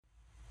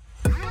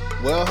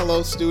Well,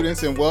 hello,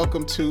 students, and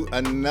welcome to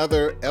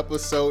another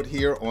episode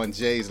here on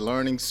Jay's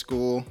Learning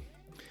School.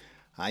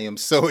 I am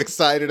so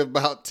excited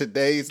about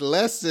today's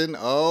lesson.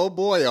 Oh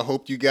boy, I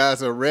hope you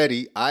guys are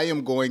ready. I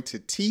am going to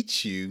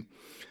teach you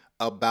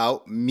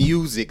about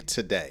music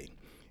today.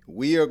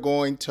 We are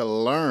going to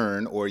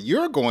learn, or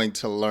you're going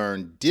to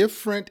learn,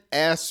 different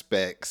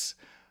aspects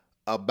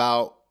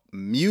about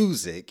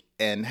music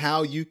and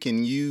how you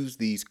can use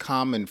these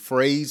common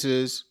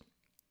phrases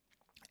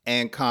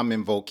and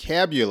common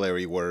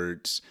vocabulary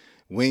words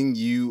when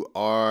you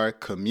are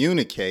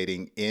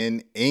communicating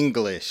in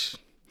English.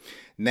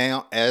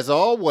 Now, as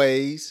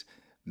always,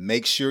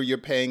 make sure you're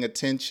paying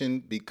attention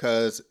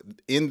because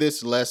in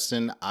this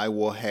lesson, I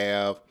will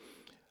have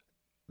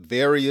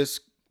various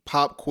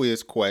pop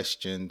quiz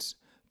questions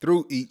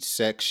through each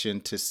section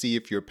to see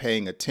if you're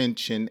paying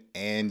attention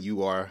and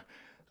you are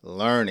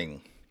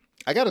learning.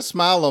 I got a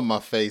smile on my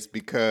face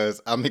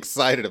because I'm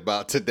excited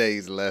about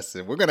today's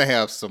lesson. We're going to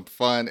have some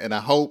fun, and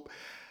I hope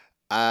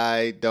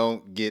I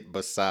don't get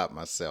beside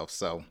myself.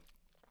 So,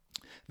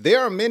 there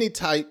are many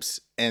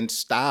types and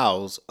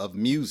styles of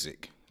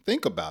music.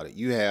 Think about it.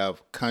 You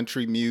have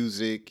country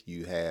music,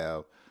 you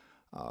have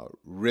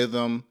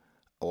rhythm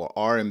or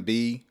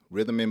R&B,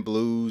 rhythm and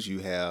blues. You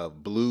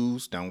have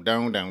blues, down,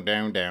 down, down,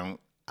 down, down.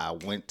 I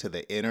went to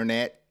the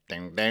internet,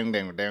 down, down,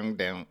 down, down,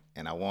 down,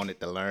 and I wanted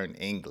to learn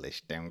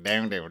English, down,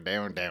 down, down,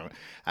 down, down.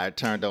 I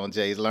turned on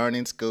Jay's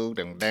Learning School,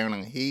 down, down,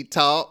 and he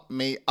taught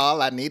me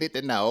all I needed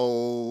to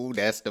know.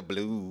 That's the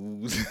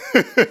blues.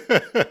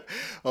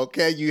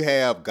 Okay, you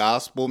have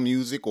gospel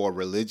music or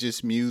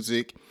religious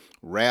music,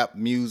 rap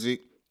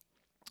music,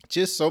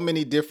 just so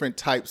many different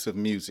types of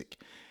music.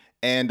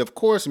 And of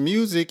course,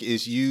 music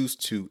is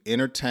used to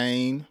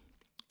entertain,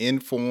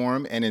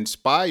 inform, and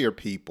inspire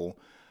people.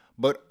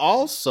 But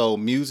also,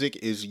 music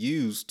is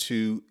used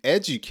to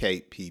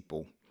educate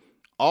people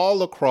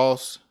all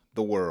across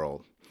the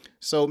world.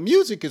 So,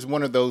 music is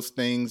one of those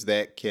things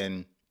that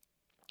can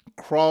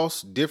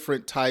cross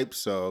different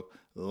types of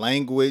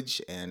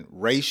language and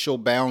racial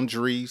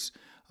boundaries.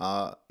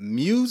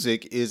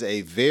 Music is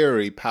a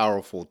very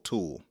powerful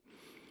tool.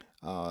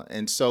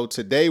 And so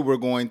today we're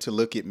going to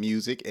look at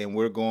music and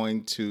we're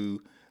going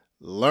to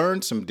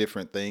learn some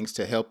different things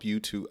to help you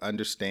to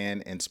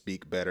understand and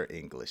speak better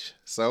English.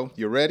 So,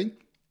 you ready?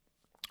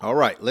 All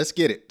right, let's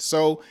get it.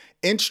 So,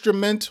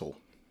 instrumental.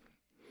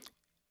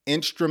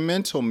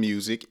 Instrumental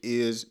music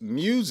is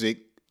music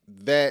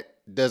that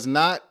does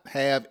not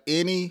have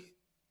any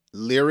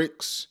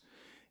lyrics,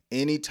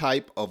 any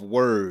type of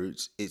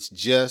words. It's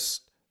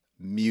just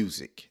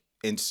music.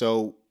 And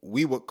so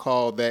we would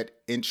call that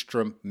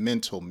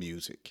instrumental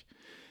music.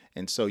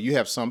 And so you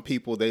have some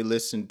people, they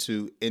listen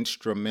to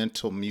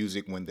instrumental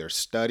music when they're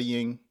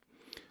studying.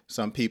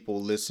 Some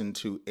people listen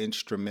to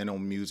instrumental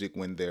music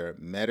when they're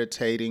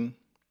meditating.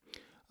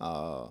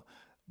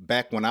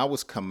 Back when I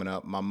was coming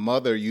up, my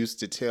mother used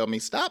to tell me,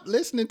 stop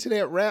listening to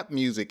that rap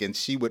music. And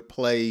she would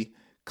play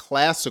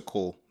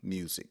classical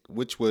music,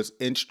 which was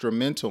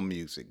instrumental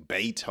music,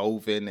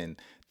 Beethoven and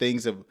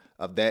things of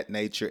that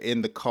nature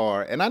in the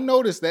car. And I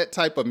noticed that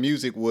type of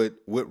music would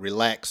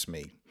relax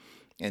me.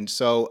 And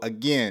so,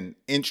 again,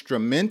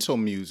 instrumental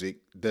music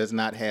does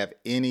not have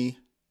any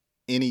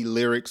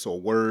lyrics or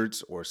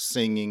words or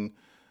singing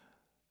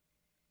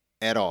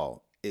at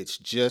all. It's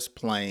just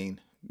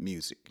plain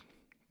music.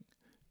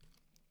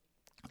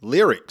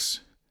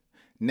 Lyrics.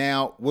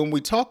 Now, when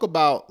we talk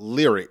about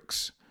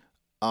lyrics,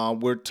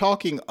 we're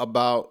talking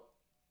about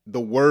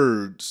the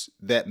words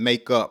that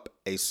make up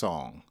a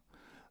song.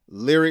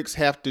 Lyrics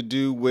have to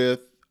do with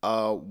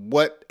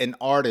what an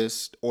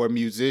artist or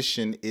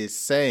musician is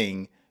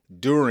saying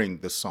during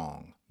the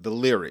song, the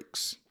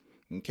lyrics.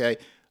 Okay.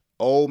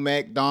 Old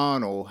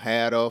MacDonald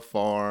had a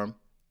farm,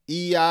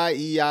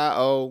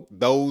 E-I-E-I-O.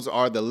 Those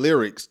are the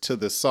lyrics to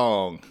the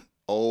song,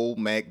 Old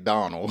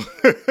MacDonald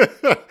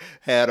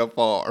had a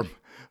farm.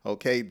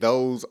 Okay,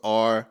 those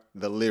are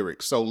the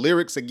lyrics. So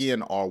lyrics,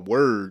 again, are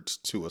words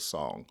to a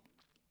song.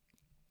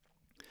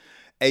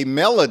 A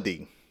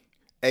melody.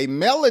 A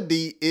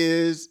melody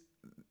is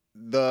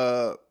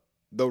the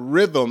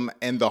rhythm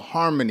and the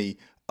harmony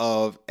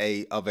of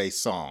a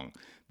song.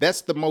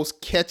 That's the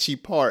most catchy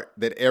part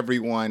that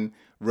everyone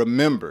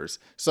remembers.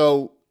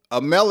 So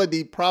a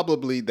melody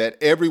probably that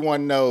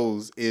everyone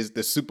knows is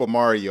the Super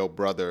Mario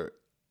Brother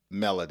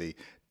melody.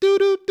 Do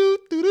do do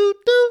do do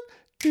do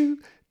do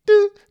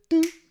do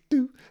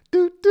do.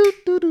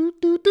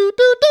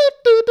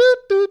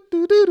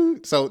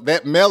 So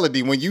that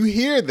melody, when you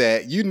hear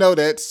that, you know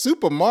that's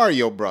Super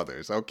Mario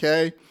Brothers,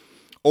 okay?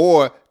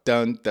 Or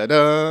dun da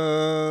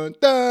dun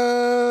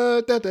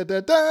da da da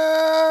da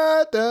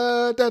da da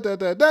da da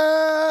da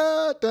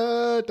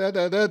da da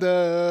da da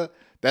da.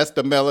 That's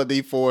the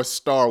melody for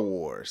Star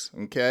Wars,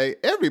 okay?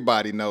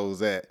 Everybody knows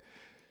that.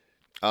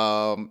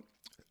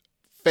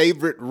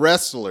 Favorite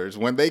wrestlers,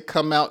 when they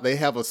come out, they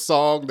have a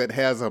song that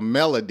has a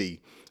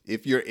melody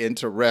if you're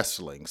into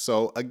wrestling.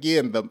 So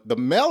again, the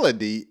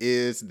melody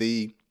is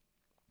the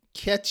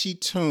catchy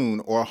tune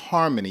or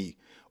harmony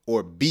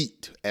or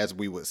beat, as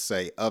we would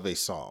say, of a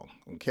song.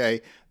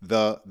 Okay,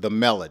 the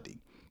melody.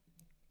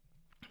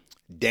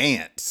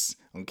 Dance.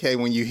 Okay,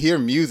 when you hear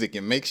music,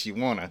 it makes you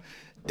want to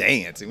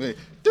dance.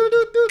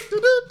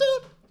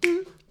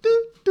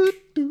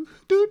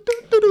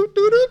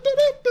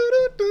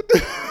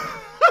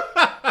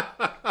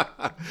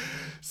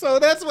 So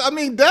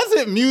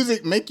doesn't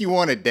music make you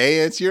want to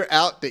dance? You're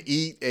out to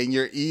eat and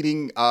you're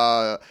eating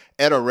at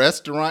a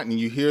restaurant and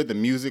you hear the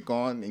music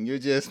on and you're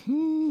just,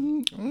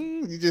 you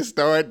just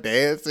start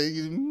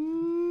dancing.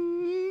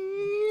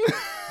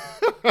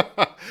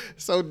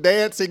 So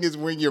dancing is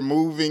when you're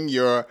moving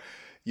your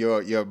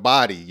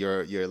body,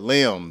 your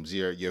limbs,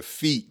 your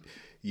feet.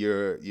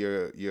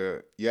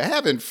 You're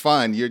having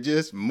fun. You're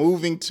just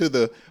moving to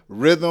the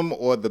rhythm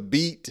or the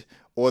beat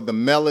or the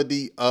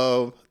melody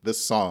of the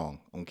song.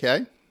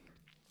 Okay.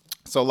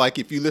 So like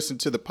if you listen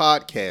to the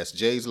podcast,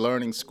 Jay's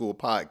Learning School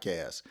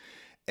podcast,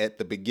 at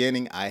the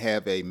beginning, I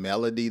have a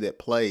melody that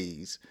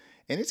plays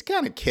and it's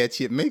kind of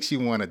catchy. It makes you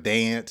want to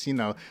dance,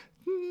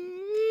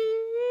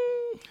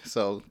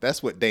 So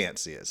that's what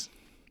dance is.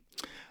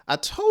 I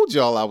told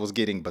y'all I was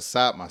getting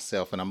beside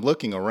myself and I'm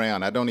looking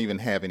around. I don't even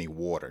have any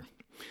water.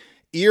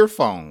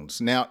 Earphones.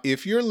 Now,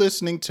 if you're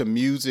listening to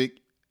music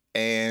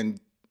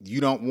and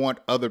you don't want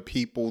other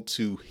people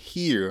to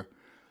hear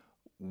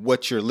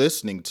what you're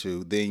listening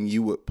to, then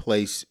you would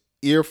place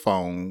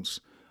earphones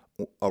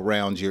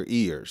around your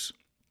ears.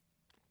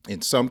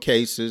 In some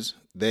cases,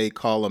 they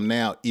call them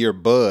now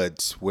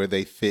earbuds, where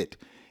they fit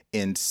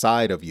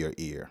inside of your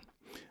ear.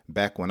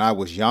 Back when I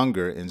was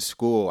younger in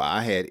school,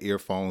 I had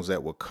earphones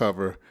that would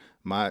cover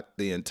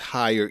the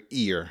entire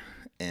ear,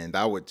 and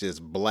I would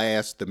just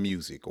blast the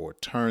music or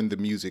turn the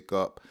music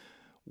up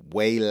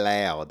way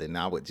loud, and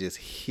I would just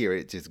hear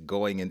it just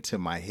going into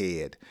my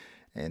head.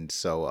 And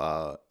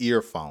so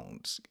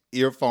earphones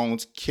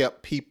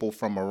kept people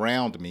from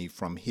around me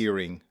from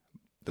hearing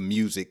the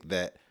music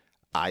that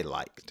I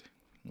liked.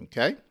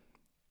 Okay.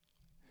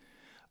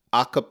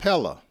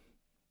 Acapella.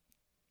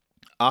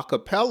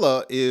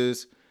 Acapella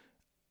is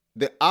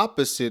the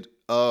opposite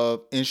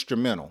of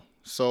instrumental.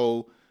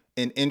 So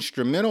in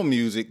instrumental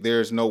music,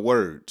 there's no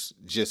words,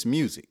 just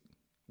music.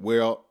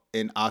 Well,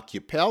 in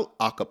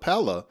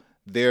acapella,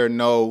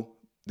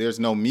 there's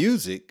no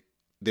music,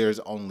 there's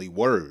only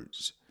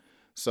words.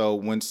 So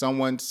when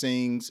someone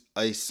sings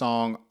a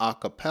song a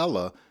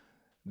cappella,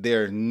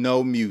 there's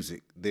no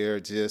music. They're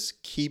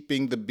just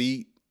keeping the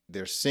beat.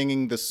 They're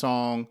singing the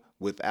song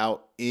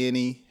without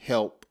any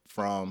help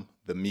from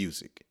the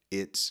music.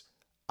 It's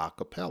a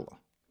cappella.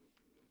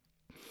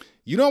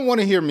 You don't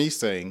want to hear me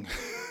sing.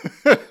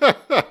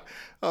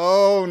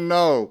 Oh,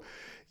 no.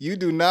 You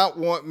do not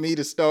want me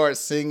to start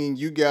singing.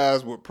 You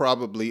guys would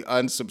probably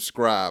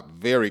unsubscribe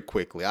very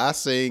quickly. I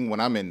sing when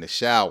I'm in the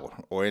shower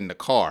or in the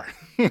car.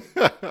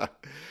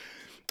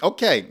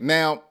 Okay,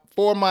 now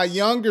for my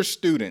younger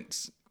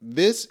students,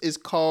 this is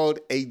called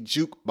a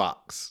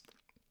jukebox.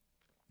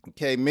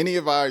 Okay, many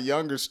of our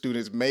younger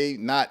students may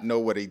not know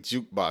what a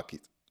jukebox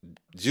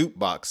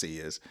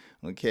is.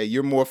 Okay,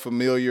 you're more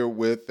familiar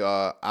with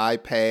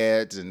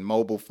iPads and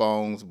mobile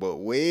phones, but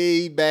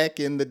way back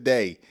in the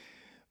day,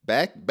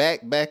 back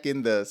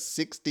in the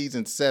 60s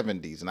and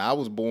 70s, and I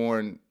was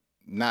born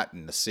not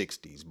in the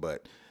 60s,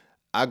 but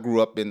I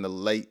grew up in the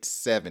late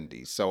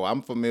 70s, so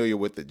I'm familiar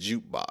with the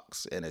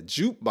jukebox. And a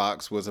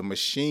jukebox was a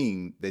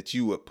machine that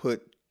you would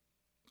put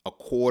a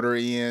quarter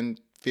in,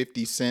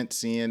 50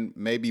 cents in,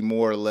 maybe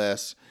more or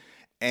less,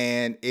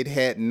 and it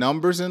had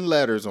numbers and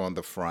letters on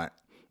the front,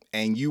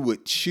 and you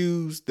would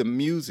choose the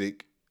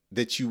music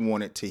that you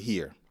wanted to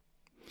hear.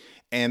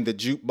 And the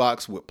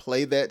jukebox would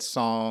play that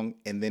song,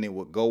 and then it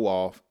would go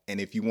off.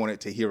 And if you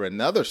wanted to hear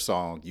another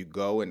song, you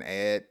go and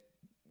add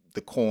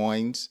the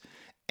coins,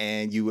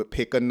 and you would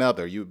pick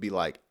another. You would be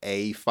like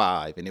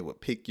A5, and it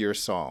would pick your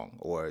song,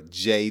 or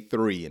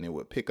J3, and it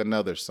would pick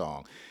another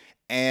song.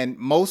 And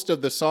most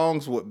of the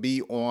songs would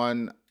be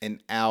on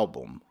an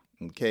album.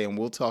 Okay, and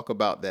we'll talk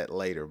about that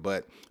later.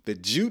 But the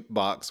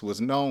jukebox was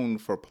known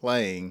for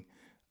playing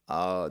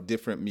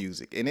different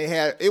music. And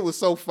it was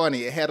so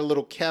funny. It had a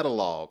little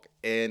catalog,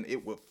 and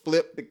it would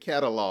flip the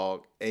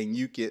catalog, and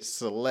you could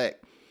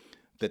select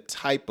the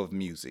type of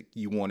music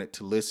you wanted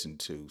to listen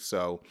to.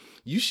 So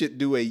you should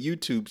do a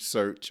YouTube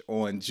search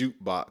on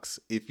jukebox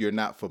if you're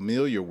not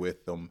familiar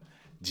with them,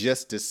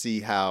 just to see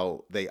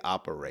how they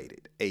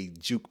operated. A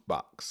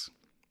jukebox.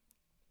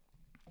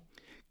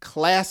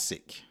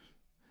 Classic.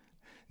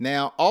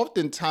 Now,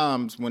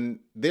 oftentimes when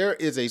there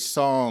is a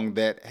song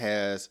that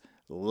has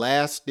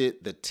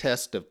lasted the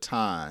test of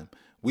time,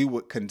 we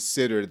would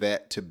consider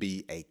that to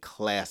be a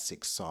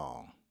classic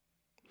song.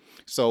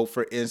 So,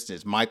 for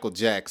instance, Michael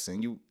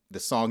Jackson, the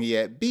song he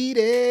had, Beat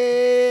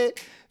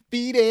It,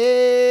 Beat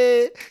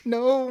It,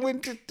 no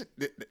one to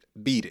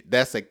Beat It.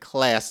 That's a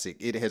classic.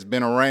 It has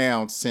been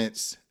around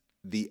since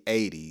the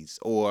 80s.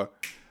 Or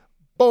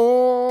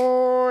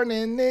Born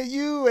in the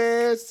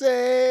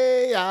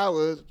USA, I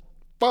was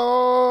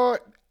born.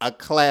 A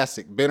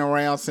classic, been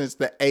around since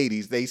the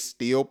 80s. They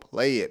still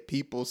play it.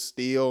 People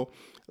still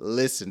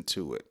listen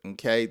to it.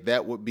 Okay,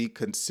 that would be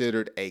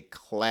considered a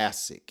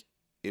classic.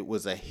 It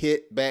was a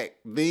hit back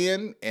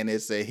then, and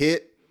it's a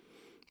hit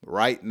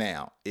right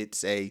now.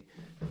 It's a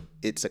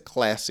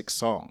classic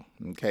song.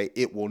 Okay,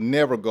 it will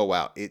never go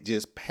out. It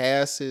just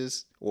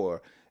passes,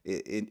 or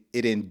it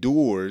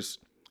endures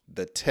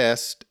the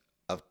test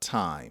of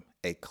time.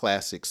 A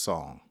classic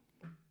song.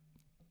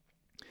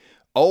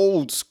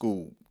 Old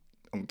school.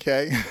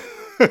 Okay.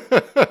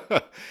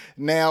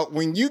 Now,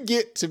 when you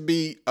get to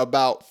be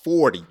about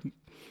 40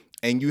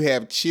 and you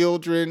have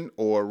children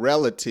or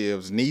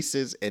relatives,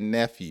 nieces and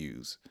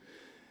nephews,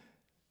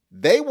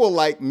 they will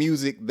like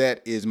music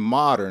that is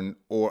modern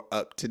or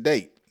up to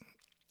date.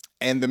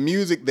 And the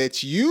music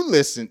that you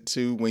listened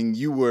to when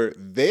you were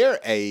their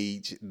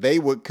age, they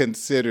would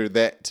consider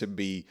that to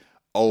be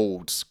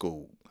old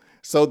school.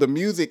 So the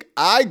music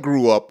I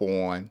grew up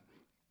on,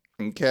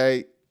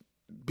 okay,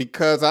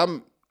 because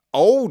I'm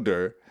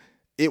older,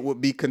 it would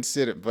be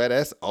considered, but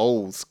that's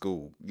old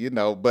school,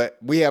 But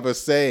we have a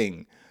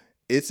saying,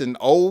 it's an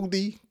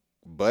oldie,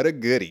 but a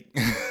goodie.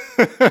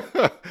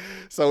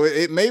 So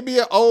it may be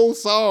an old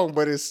song,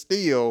 but it's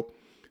still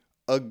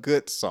a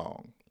good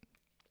song.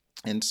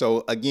 And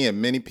so,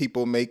 again, many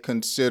people may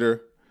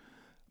consider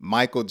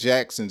Michael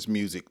Jackson's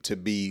music to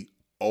be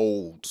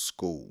old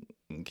school,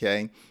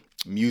 okay?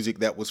 Music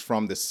that was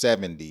from the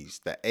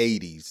 70s, the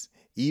 80s,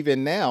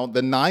 even now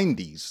the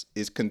 90s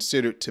is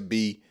considered to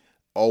be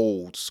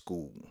old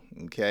school,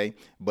 okay?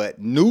 But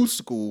new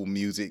school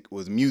music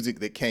was music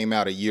that came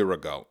out a year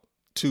ago,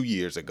 2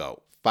 years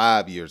ago,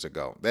 5 years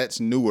ago. That's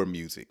newer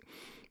music.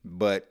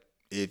 But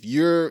if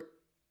you're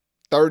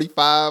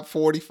 35,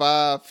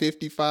 45,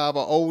 55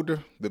 or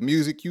older, the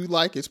music you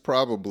like is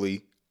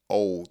probably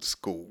old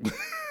school.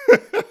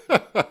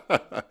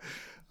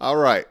 All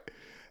right.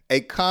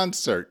 A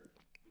concert.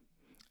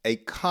 A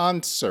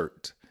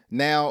concert.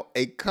 Now,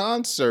 a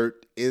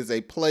concert is a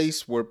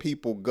place where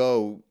people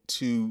go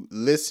to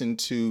listen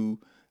to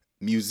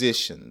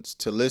musicians,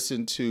 to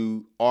listen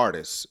to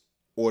artists,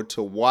 or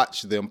to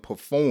watch them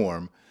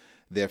perform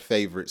their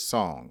favorite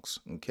songs.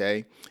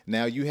 Okay.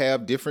 Now you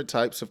have different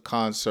types of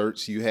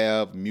concerts. You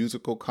have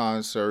musical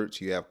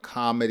concerts. You have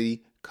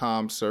comedy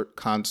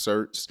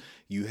concerts.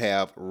 You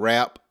have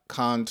rap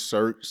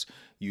concerts.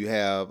 You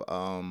have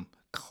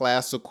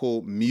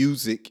classical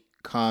music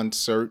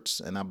concerts,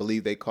 and I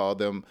believe they call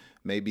them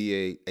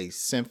maybe a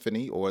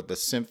symphony or the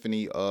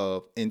symphony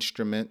of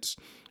instruments,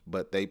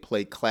 but they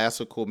play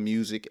classical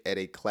music at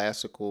a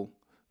classical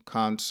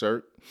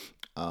concert.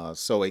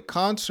 So a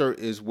concert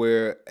is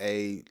where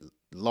a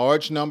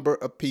large number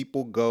of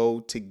people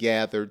go to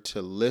gather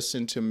to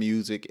listen to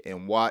music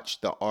and watch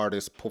the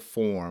artist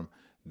perform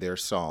their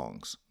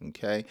songs.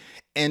 Okay.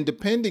 And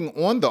depending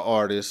on the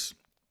artist,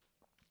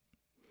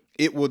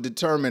 it will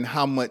determine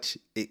how much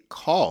it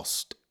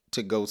costs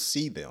to go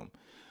see them.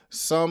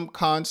 Some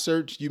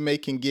concerts you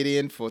can get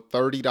in for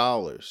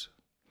 $30,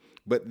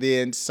 but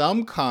then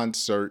some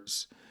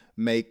concerts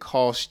may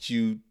cost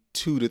you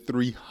 $200 to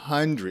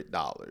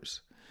 $300.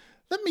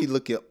 Let me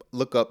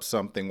look up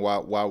something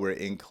while we're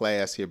in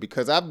class here,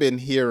 because I've been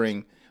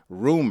hearing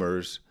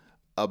rumors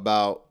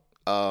about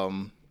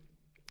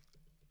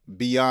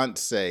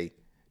Beyonce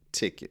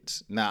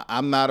tickets. Now,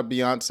 I'm not a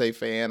Beyonce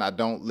fan. I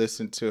don't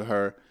listen to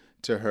her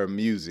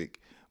music,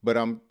 but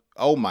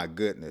oh my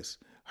goodness.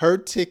 Her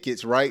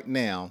tickets right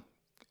now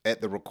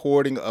at the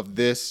recording of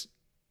this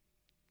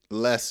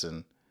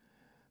lesson,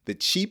 the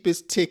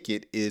cheapest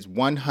ticket is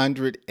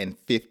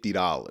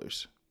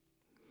 $150.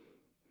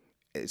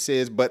 It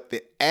says, but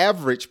the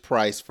average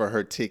price for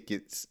her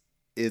tickets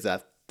is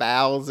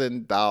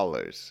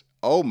 $1,000.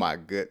 Oh my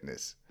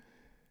goodness.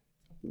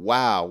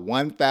 Wow,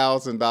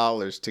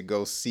 $1,000 to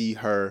go see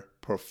her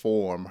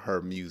perform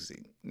her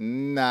music.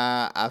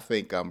 Nah, I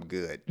think I'm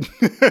good.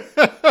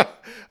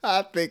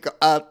 I think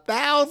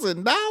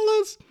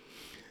 $1,000?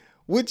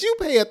 Would you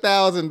pay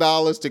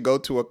 $1,000 to go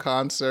to a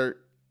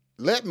concert?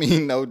 Let me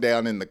know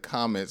down in the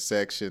comment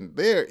section.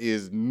 There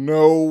is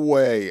no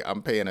way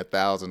I'm paying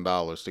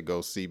 $1,000 to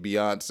go see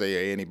Beyonce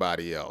or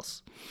anybody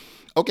else.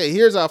 Okay,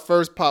 here's our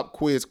first pop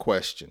quiz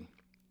question.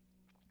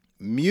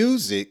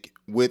 Music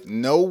with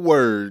no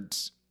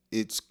words,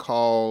 it's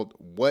called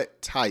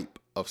what type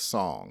of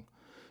song?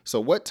 So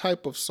what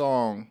type of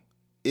song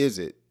is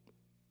it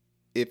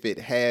if it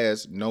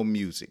has no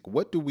music?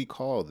 What do we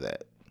call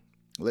that?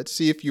 Let's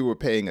see if you were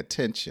paying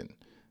attention.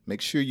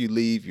 Make sure you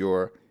leave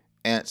your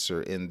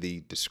answer in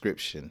the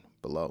description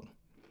below.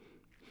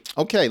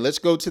 Okay, let's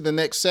go to the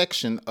next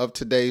section of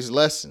today's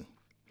lesson.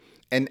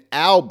 An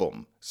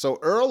album. So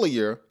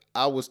earlier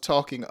I was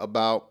talking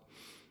about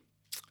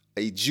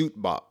a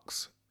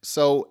jukebox.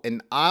 So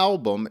an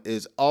album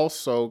is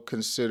also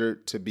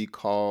considered to be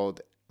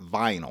called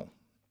vinyl.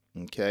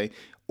 Okay,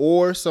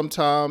 or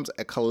sometimes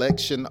a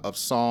collection of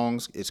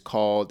songs is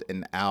called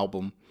an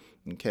album.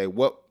 Okay,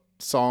 what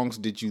songs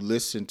did you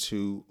listen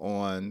to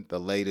on the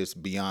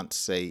latest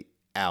Beyonce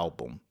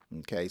album?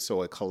 Okay,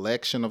 so a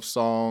collection of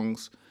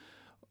songs.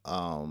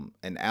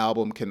 An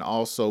album can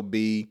also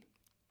be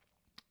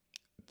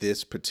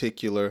this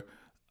particular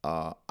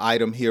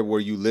item here where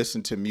you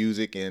listen to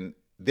music, and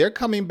they're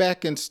coming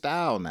back in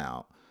style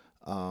now.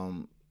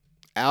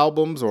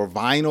 Albums or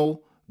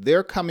vinyl,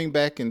 they're coming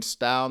back in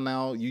style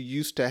now. You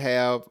used to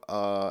have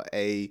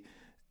a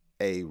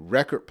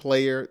record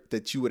player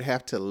that you would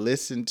have to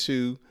listen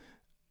to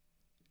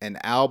an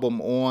album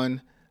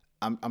on.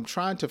 I'm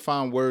trying to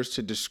find words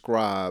to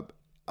describe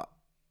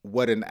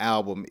what an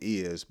album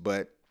is,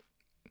 but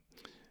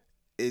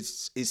it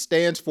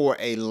stands for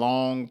a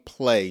long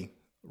play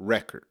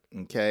record.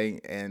 Okay,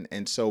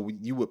 and so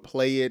you would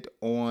play it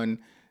on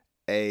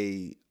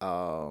a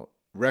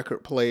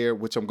record player,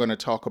 which I'm going to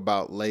talk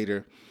about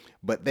later.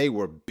 But they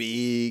were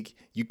big.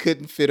 You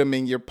couldn't fit them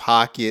in your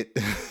pocket.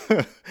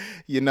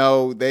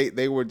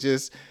 They were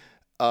just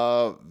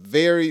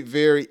very,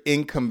 very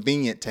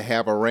inconvenient to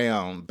have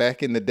around.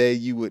 Back in the day,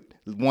 you would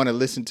want to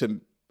listen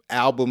to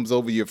albums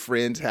over your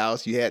friend's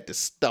house. You had to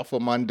stuff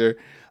them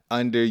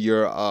under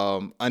your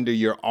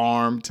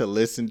arm to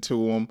listen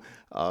to them,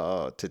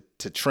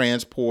 to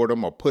transport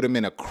them or put them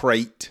in a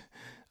crate.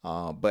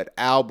 But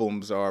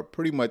albums are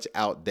pretty much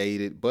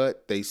outdated,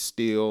 but they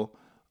still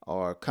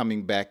are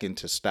coming back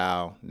into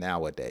style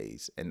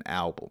nowadays. An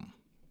album.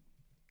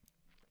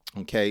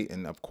 Okay,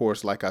 and of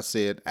course, like I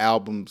said,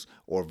 albums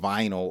or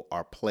vinyl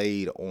are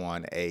played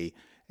on a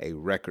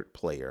record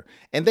player,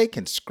 and they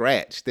can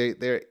scratch.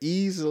 They're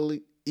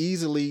easily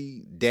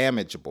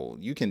damageable.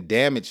 You can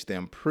damage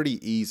them pretty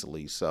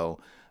easily. So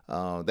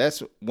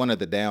that's one of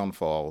the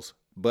downfalls.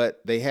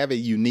 But they have a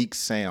unique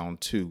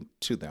sound to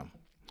them.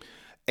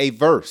 A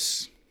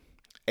verse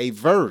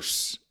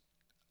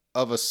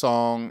of a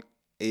song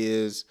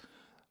is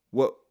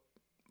what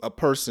a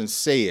person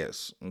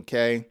says.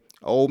 Okay.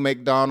 Old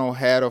MacDonald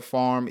had a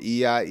farm,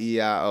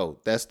 E-I-E-I-O.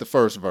 That's the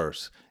first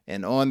verse.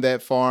 And on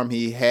that farm,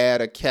 he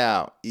had a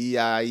cow,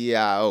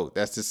 E-I-E-I-O.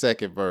 That's the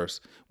second verse.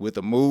 With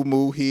a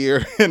moo-moo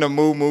here and a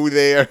moo-moo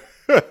there.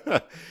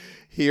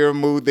 Here a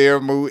moo, there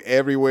a moo,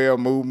 everywhere a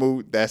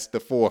moo-moo. That's the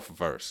fourth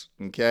verse,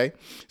 okay?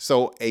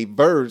 So a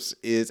verse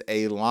is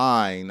a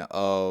line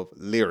of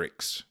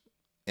lyrics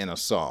in a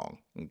song,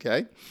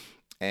 okay?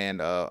 And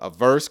a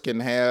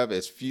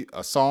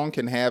song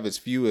can have as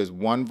few as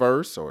one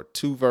verse or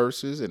two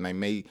verses, and they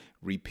may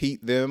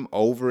repeat them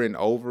over and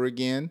over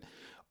again.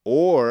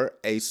 Or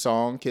a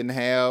song can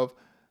have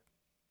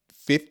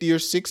 50 or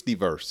 60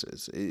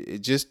 verses. It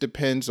just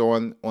depends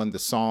on the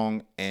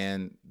song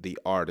and the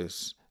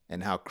artist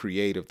and how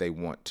creative they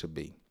want to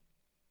be.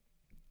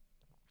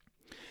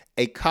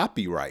 A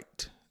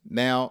copyright.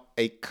 Now,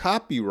 a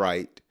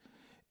copyright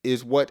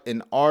is what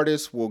an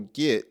artist will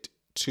get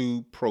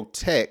to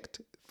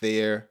protect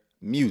their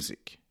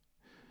music.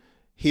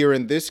 Here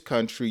in this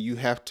country, you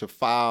have to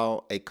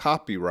file a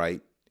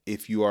copyright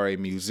if you are a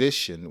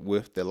musician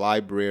with the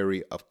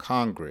Library of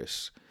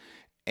Congress.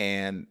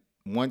 And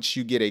once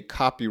you get a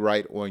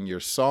copyright on your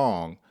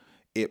song,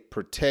 it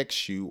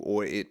protects you,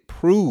 or it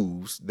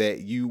proves that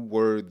you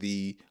were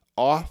the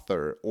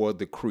author or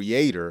the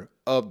creator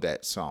of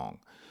that song.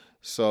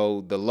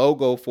 So the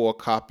logo for a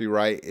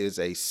copyright is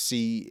a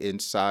C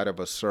inside of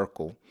a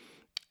circle.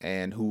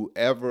 And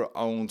whoever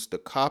owns the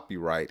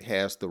copyright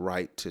has the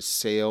right to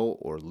sell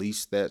or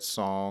lease that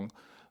song.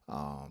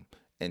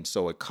 And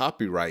so a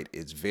copyright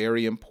is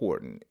very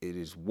important. It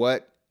is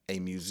what a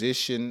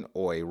musician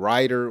or a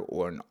writer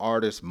or an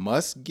artist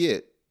must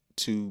get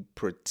to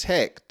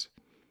protect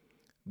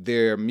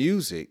their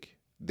music,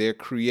 their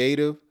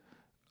creative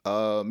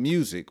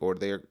music, or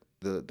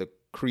the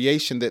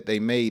creation that they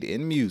made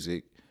in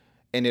music.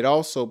 And it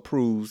also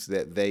proves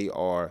that they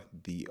are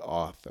the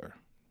author.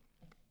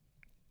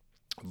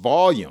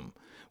 Volume.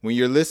 When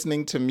you're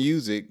listening to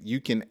music,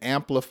 you can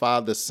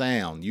amplify the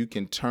sound. You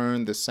can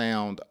turn the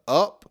sound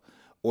up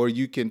or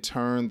you can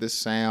turn the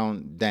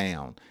sound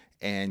down.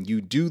 And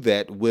you do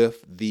that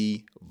with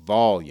the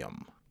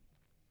volume.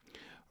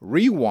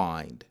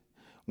 Rewind.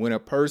 When a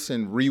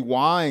person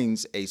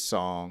rewinds a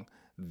song,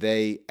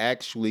 they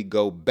actually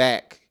go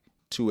back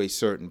to a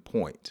certain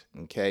point.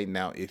 Okay.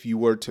 Now, if you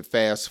were to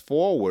fast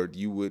forward,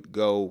 you would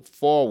go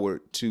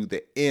forward to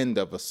the end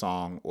of a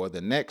song or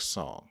the next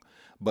song.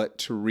 But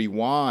to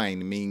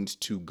rewind means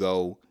to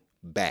go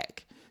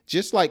back.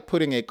 Just like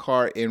putting a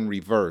car in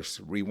reverse.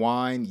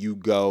 Rewind, you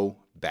go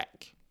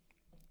back.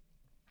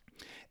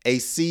 A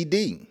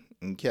CD,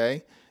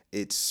 okay?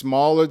 It's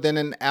smaller than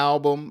an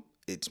album.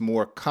 It's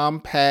more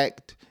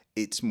compact.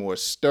 It's more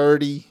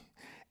sturdy.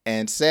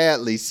 And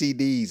sadly,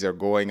 CDs are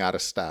going out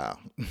of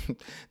style.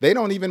 They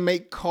don't even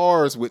make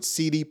cars with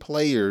CD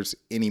players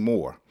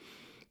anymore.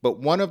 But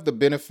one of the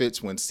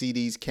benefits when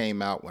CDs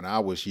came out when I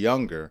was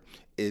younger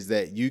is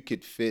that you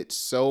could fit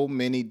so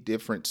many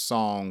different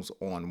songs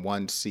on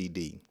one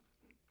CD,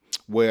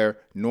 where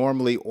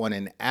normally on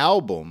an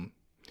album,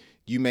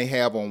 you may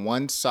have on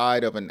one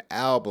side of an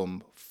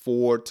album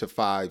 4 to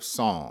 5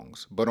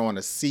 songs, but on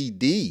a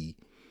CD,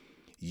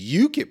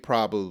 you could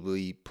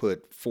probably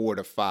put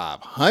 400 to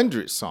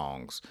 500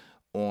 songs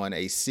on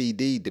a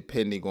CD,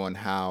 depending on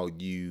how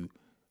you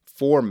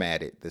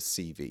formatted the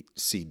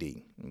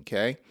CD,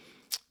 okay?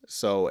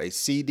 So a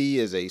CD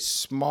is a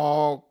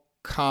small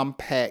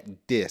compact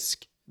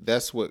disc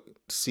That's what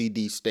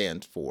CD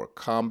stands for,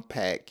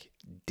 compact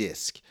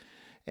disc.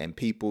 And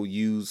people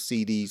use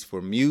CDs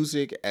for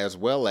music as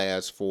well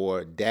as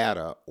for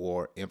data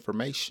or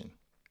information.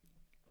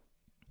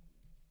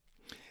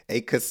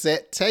 A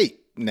cassette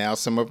tape. Now,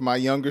 some of my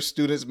younger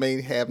students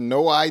may have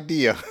no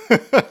idea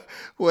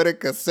what a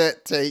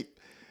cassette tape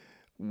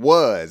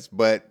was,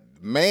 but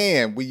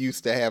man, we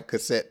used to have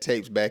cassette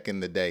tapes back in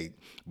the day.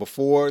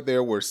 Before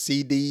there were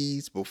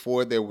CDs,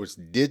 before there was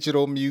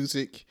digital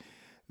music,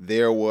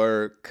 there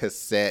were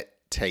cassette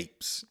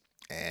tapes.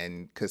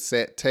 And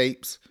cassette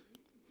tapes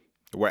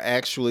were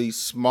actually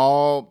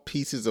small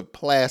pieces of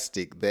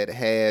plastic that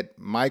had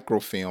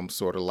microfilm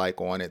sort of like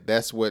on it.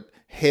 That's what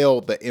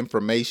held the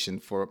information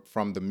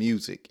from the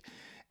music.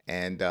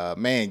 And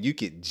man, you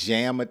could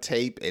jam a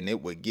tape and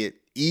it would get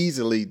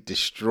easily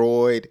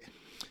destroyed.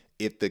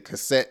 If the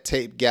cassette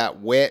tape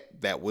got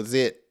wet, that was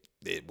it.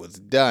 It was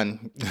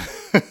done.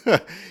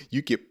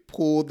 You could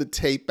pull the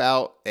tape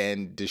out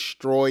and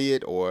destroy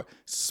it or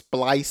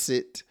splice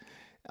it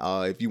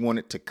if you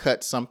wanted to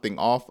cut something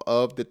off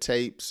of the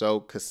tape. So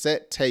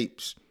cassette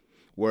tapes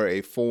were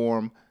a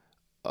form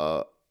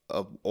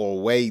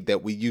or way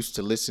that we used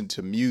to listen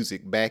to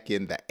music back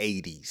in the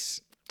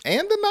 80s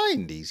and the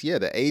 90s. Yeah,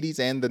 the 80s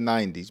and the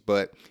 90s.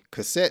 But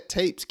cassette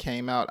tapes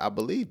came out, I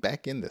believe,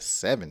 back in the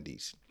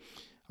 70s.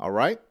 All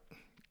right.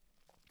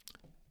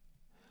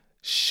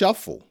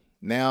 Shuffle.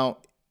 Now,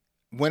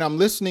 when I'm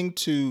listening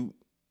to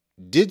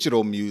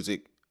digital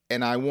music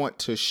and I want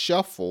to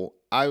shuffle,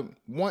 I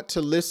want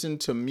to listen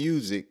to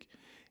music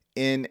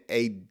in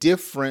a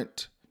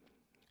different,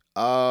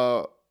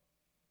 I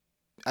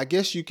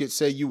guess you could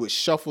say you would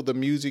shuffle the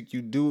music.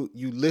 You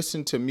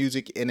listen to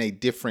music in a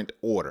different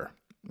order.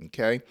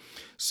 Okay.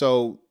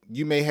 So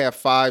you may have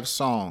 5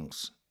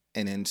 songs,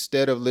 and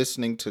instead of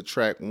listening to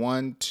track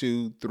 1,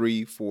 2,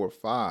 3, 4,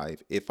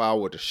 5, if I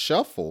were to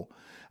shuffle,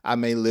 I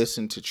may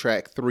listen to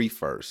track 3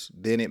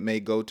 first. Then it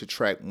may go to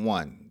track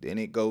 1. Then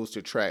it goes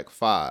to track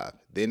 5.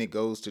 Then it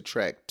goes to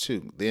track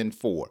 2. Then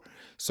 4.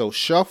 So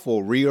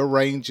shuffle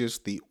rearranges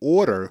the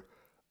order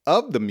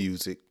of the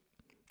music,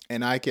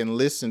 and I can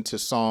listen to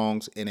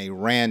songs in a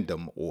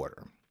random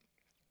order.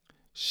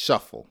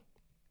 Shuffle.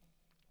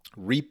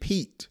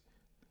 Repeat.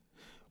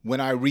 When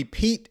I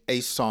repeat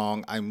a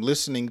song, I'm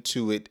listening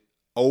to it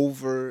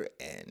over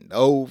and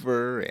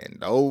over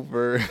and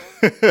over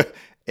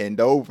and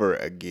over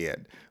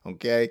again.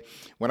 Okay.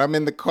 When I'm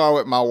in the car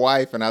with my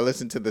wife and I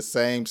listen to the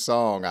same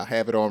song, I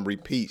have it on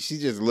repeat. She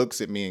just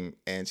looks at me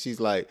and she's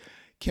like,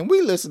 can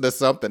we listen to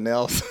something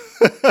else?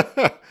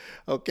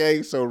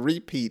 Okay. So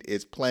repeat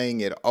is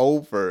playing it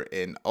over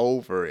and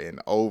over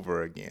and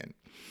over again.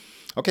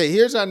 Okay.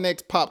 Here's our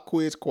next pop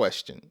quiz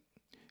question.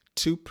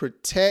 To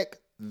protect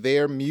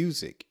their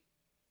music,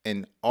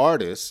 an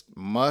artist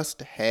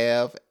must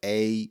have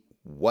a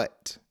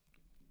what?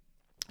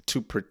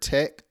 To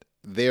protect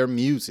their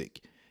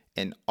music,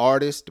 an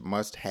artist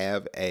must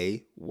have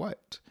a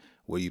what?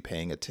 Were you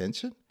paying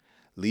attention?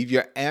 Leave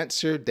your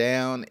answer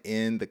down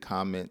in the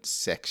comment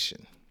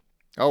section.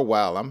 Oh,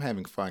 wow. I'm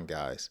having fun,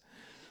 guys.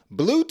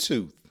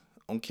 Bluetooth.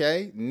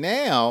 Okay.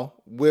 Now,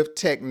 with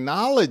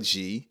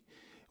technology,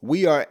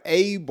 we are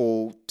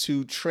able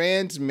to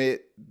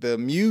transmit the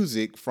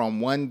music from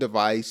one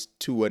device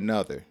to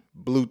another.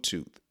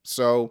 Bluetooth.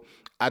 So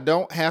I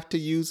don't have to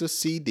use a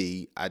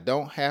CD. I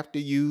don't have to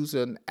use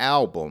an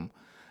album.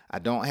 I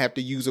don't have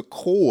to use a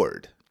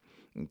cord.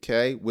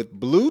 Okay. With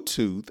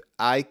Bluetooth,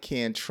 I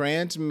can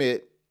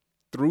transmit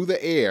through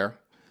the air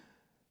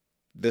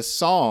the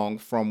song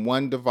from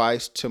one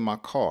device to my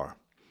car.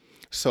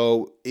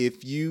 So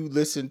if you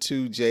listen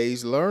to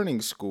Jay's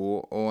Learning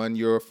School on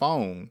your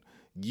phone,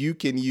 you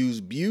can use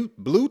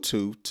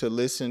Bluetooth to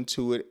listen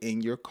to it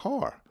in your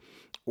car,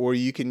 or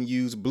you can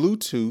use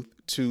Bluetooth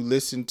to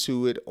listen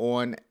to it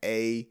on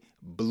a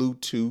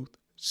Bluetooth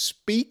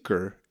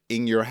speaker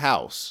in your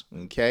house.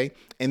 Okay.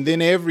 And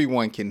then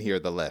everyone can hear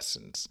the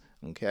lessons.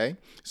 Okay.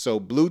 So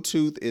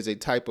Bluetooth is a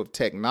type of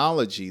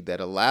technology that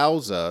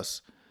allows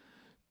us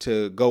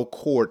to go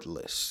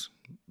cordless.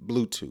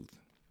 Bluetooth.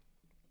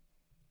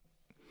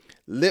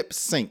 Lip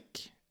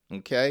sync.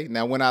 Okay.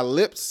 Now, when I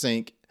lip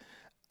sync,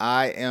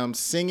 I am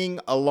singing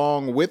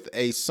along with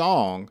a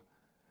song,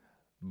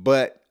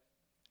 but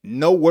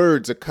no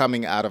words are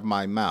coming out of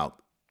my mouth.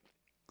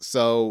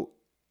 So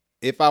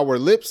if I were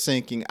lip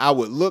syncing, I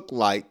would look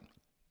like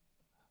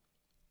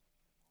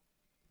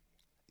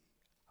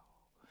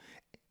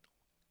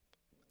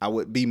I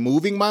would be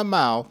moving my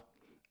mouth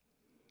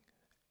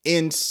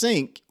in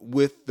sync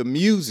with the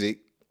music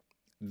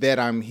that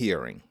I'm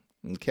hearing.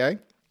 Okay?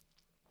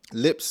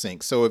 Lip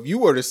sync. So if you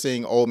were to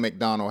sing Old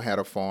MacDonald Had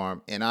a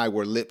Farm and I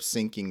were lip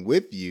syncing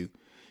with you,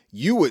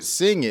 you would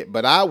sing it,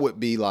 but I would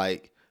be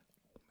like,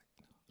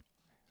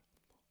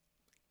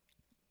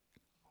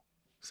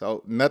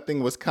 so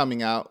nothing was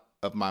coming out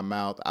of my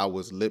mouth. I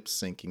was lip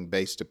syncing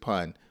based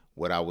upon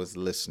what I was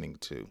listening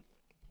to.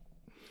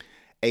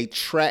 A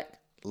track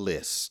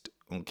list.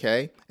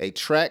 Okay. A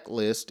track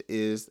list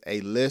is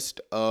a list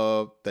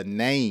of the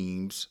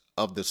names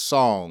of the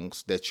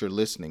songs that you're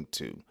listening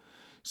to.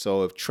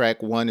 So if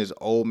track 1 is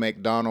Old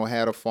MacDonald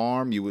Had a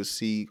Farm, you will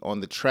see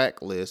on the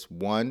track list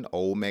 1,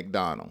 Old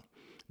MacDonald.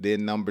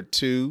 Then number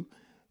 2,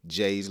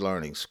 Jay's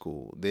Learning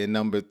School. Then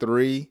number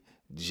 3,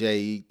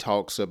 Jay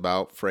talks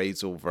about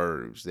phrasal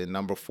verbs. Then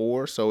number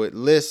 4, so it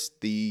lists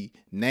the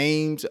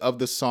names of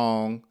the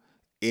song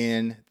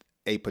in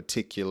a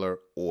particular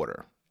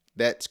order.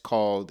 That's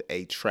called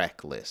a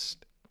track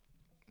list.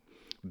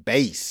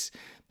 Bass.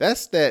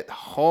 That's that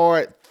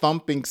hard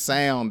thumping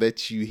sound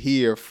that you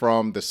hear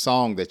from the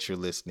song that you're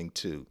listening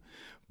to.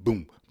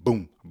 Boom,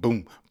 boom,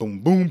 boom, boom,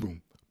 boom,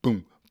 boom,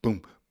 boom,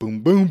 boom,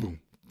 boom, boom, boom.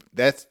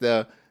 That's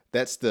the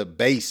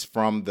bass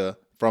from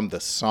the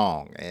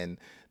song. And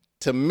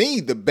to me,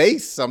 the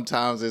bass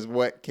sometimes is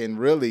what can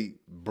really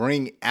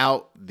bring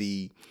out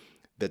the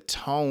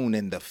tone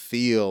and the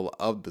feel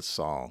of the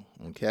song.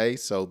 Okay,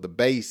 so the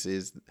bass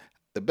is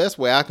the best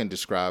way I can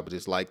describe it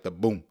is like the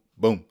boom,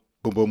 boom,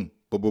 boom, boom,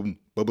 boom, boom,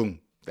 boom, boom.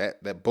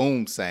 That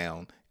boom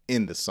sound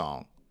in the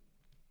song.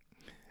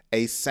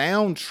 A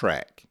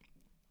soundtrack.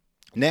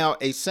 Now,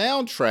 a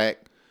soundtrack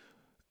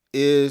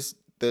is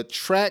the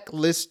track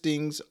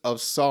listings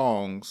of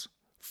songs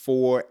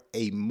for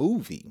a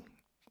movie.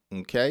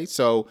 Okay,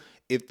 so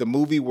if the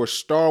movie were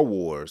Star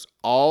Wars,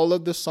 all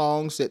of the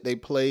songs that they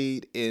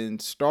played in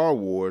Star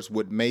Wars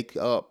would make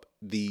up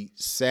the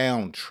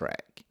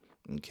soundtrack.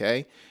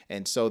 Okay,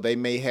 and so they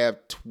may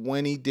have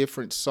 20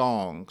 different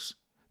songs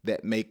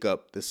that make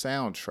up the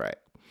soundtrack.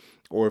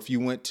 Or if you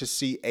went to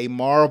see a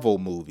Marvel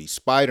movie,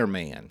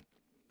 Spider-Man,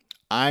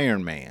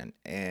 Iron Man,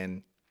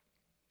 and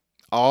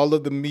all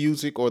of the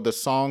music or the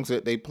songs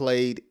that they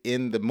played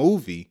in the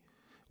movie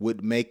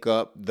would make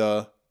up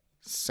the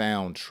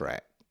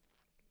soundtrack.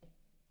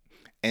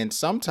 And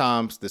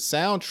sometimes the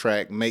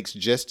soundtrack makes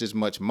just as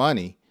much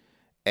money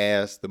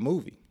as the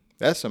movie.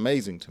 That's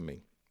amazing to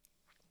me.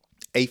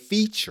 A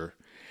feature.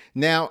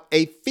 Now,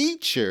 a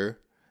feature,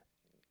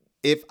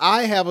 if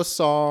I have a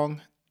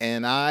song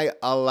and I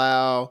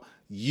allow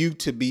you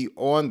to be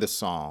on the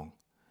song,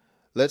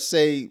 let's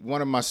say one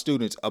of my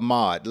students,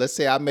 Ahmad, let's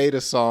say I made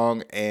a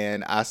song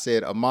and I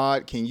said,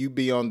 Ahmad, can you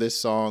be on this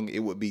song? It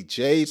would be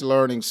Jay's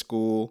Learning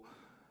School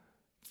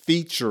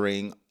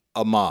featuring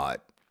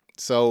Ahmad.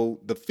 So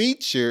the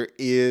feature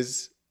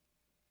is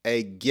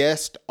a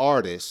guest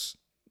artist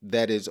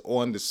that is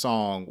on the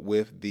song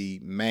with the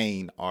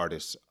main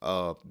artist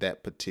of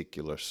that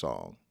particular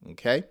song.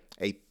 Okay?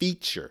 A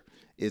feature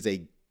is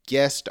a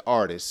guest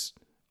artist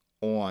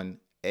on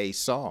a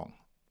song.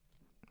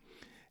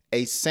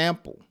 A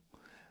sample.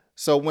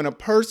 So when a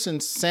person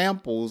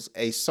samples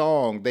a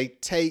song, they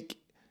take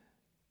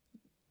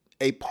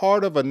a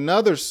part of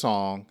another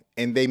song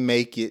and they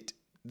make it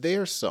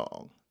their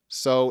song.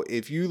 So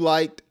if you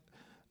liked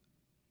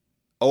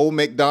Old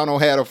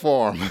MacDonald Had a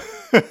Farm,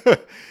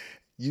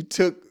 you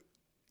took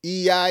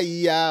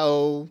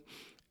E-I-E-I-O,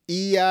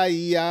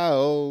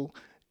 E-I-E-I-O,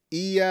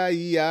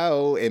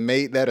 E-I-E-I-O, and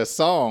made that a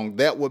song.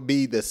 That would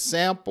be the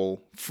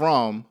sample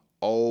from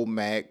Old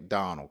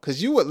MacDonald.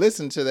 Because you would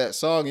listen to that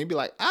song and you'd be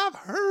like, I've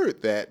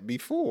heard that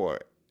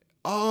before.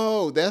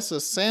 Oh, that's a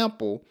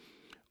sample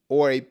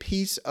or a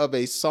piece of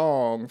a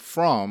song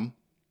from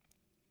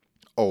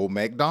Old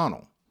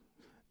MacDonald.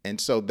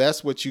 And so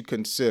that's what you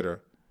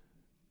consider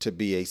to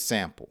be a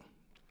sample.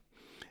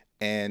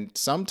 And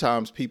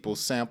sometimes people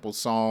sample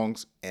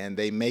songs and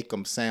they make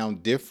them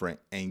sound different,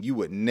 and you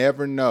would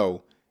never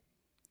know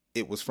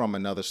it was from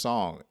another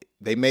song.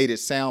 They made it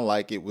sound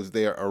like it was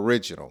their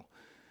original.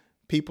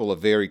 People are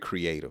very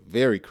creative,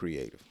 very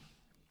creative.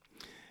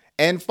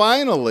 And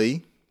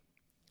finally,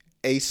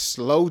 a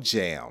slow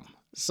jam.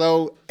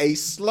 So a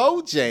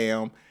slow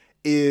jam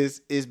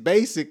is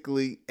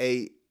basically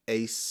a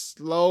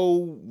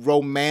slow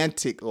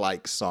romantic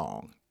like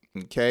song.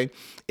 Okay,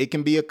 it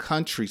can be a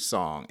country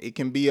song, it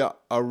can be a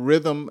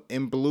rhythm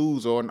and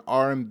blues or an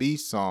R&B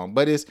song,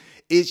 but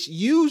it's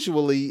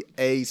usually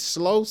a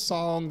slow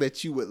song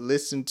that you would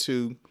listen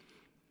to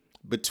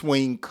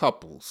between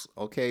couples.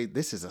 Okay,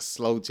 this is a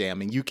slow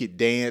jam and you could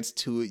dance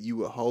to it. You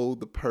would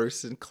hold the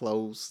person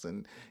close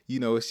and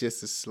it's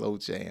just a slow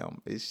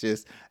jam. It's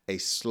just a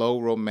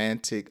slow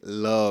romantic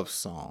love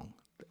song,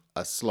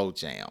 a slow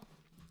jam.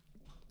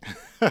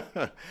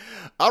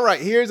 All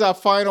right, here's our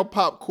final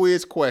pop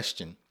quiz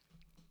question.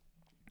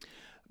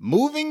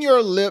 Moving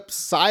your lips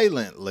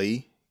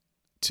silently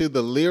to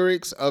the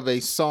lyrics of a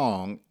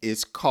song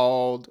is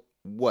called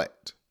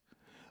what?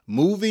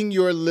 Moving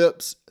your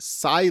lips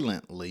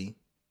silently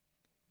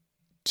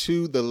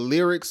to the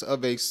lyrics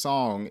of a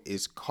song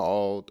is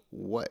called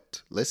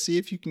what? Let's see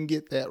if you can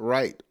get that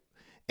right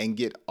and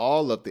get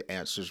all of the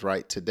answers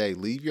right today.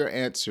 Leave your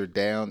answer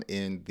down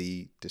in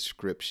the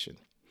description.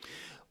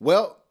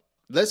 Well,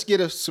 let's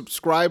get a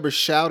subscriber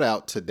shout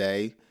out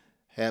today.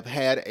 Have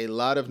had a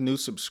lot of new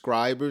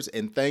subscribers,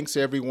 and thanks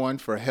everyone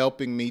for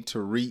helping me to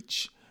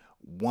reach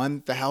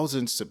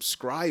 1,000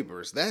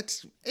 subscribers.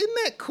 Isn't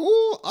that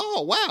cool?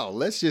 Oh, wow.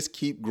 Let's just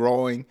keep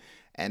growing,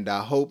 and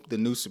I hope the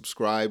new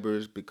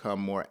subscribers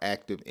become more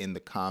active in the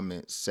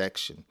comment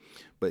section.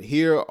 But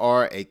here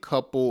are a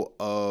couple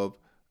of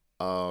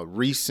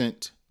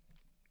recent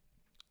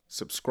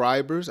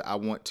subscribers I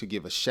want to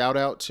give a shout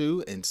out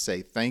to and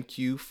say thank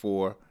you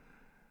for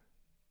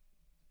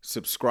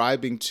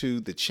subscribing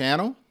to the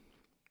channel.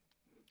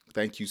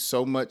 Thank you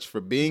so much for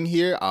being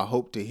here. I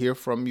hope to hear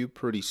from you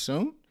pretty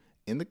soon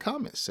in the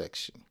comment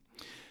section.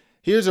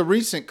 Here's a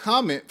recent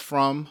comment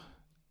from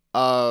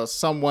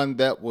someone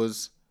that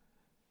was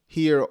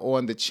here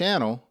on the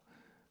channel.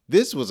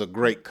 This was a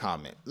great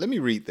comment. Let me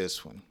read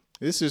this one.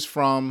 This is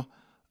from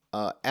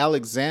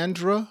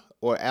Alexandria.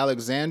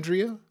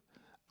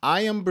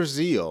 I am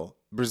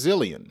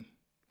Brazilian,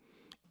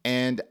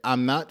 and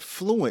I'm not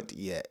fluent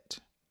yet.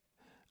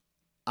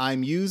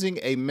 I'm using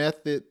a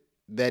method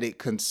that it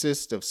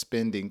consists of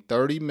spending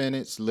 30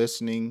 minutes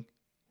listening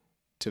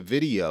to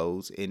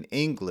videos in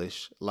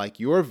English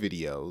like your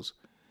videos.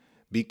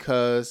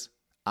 Because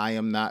I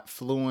am not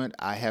fluent,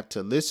 I have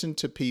to listen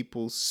to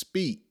people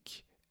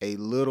speak a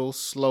little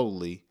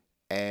slowly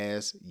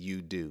as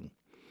you do.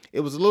 It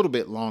was a little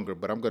bit longer,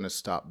 but I'm going to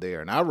stop there.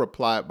 And I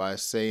replied by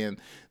saying,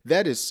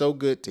 that is so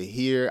good to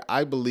hear.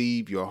 I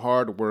believe your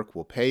hard work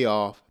will pay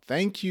off.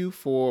 Thank you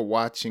for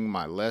watching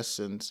my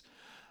lessons.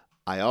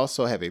 I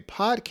also have a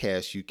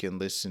podcast you can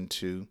listen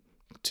to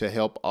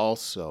help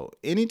also.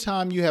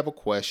 Anytime you have a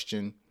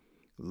question,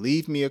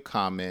 leave me a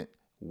comment.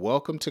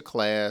 Welcome to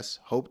class.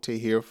 Hope to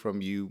hear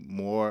from you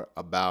more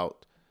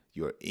about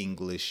your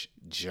English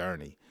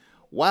journey.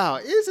 Wow,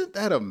 isn't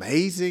that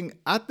amazing?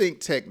 I think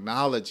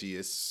technology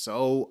is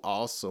so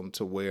awesome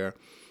to where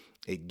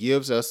it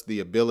gives us the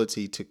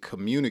ability to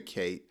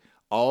communicate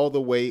all the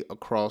way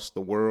across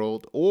the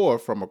world or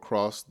from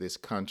across this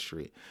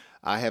country.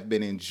 I have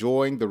been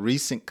enjoying the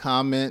recent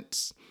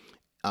comments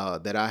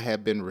that I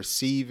have been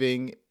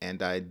receiving,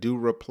 and I do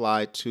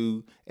reply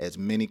to as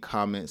many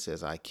comments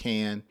as I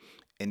can.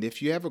 And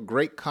if you have a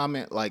great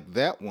comment like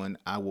that one,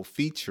 I will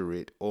feature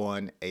it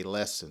on a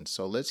lesson.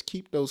 So let's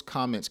keep those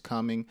comments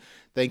coming.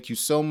 Thank you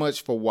so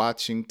much for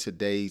watching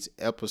today's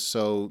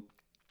episode.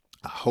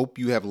 I hope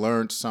you have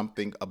learned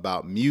something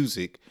about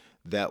music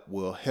that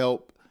will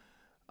help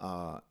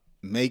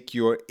make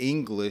your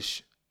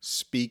English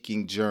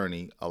speaking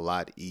journey a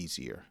lot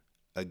easier.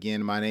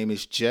 Again, my name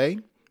is Jay.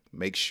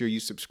 Make sure you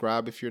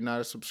subscribe if you're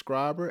not a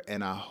subscriber,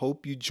 and I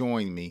hope you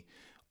join me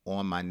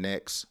on my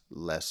next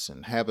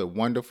lesson. Have a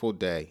wonderful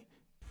day.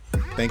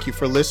 Thank you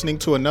for listening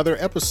to another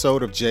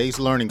episode of Jay's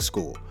Learning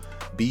School.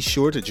 Be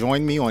sure to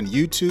join me on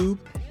YouTube,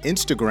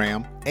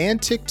 Instagram,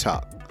 and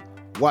TikTok.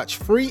 Watch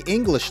free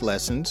English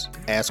lessons,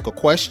 ask a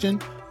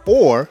question,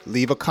 or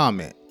leave a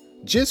comment.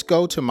 Just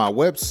go to my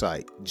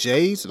website,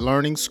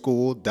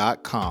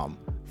 jayslearningschool.com,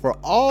 for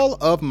all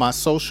of my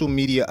social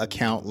media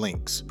account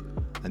links.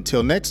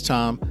 Until next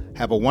time,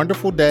 have a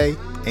wonderful day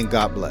and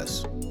God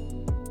bless.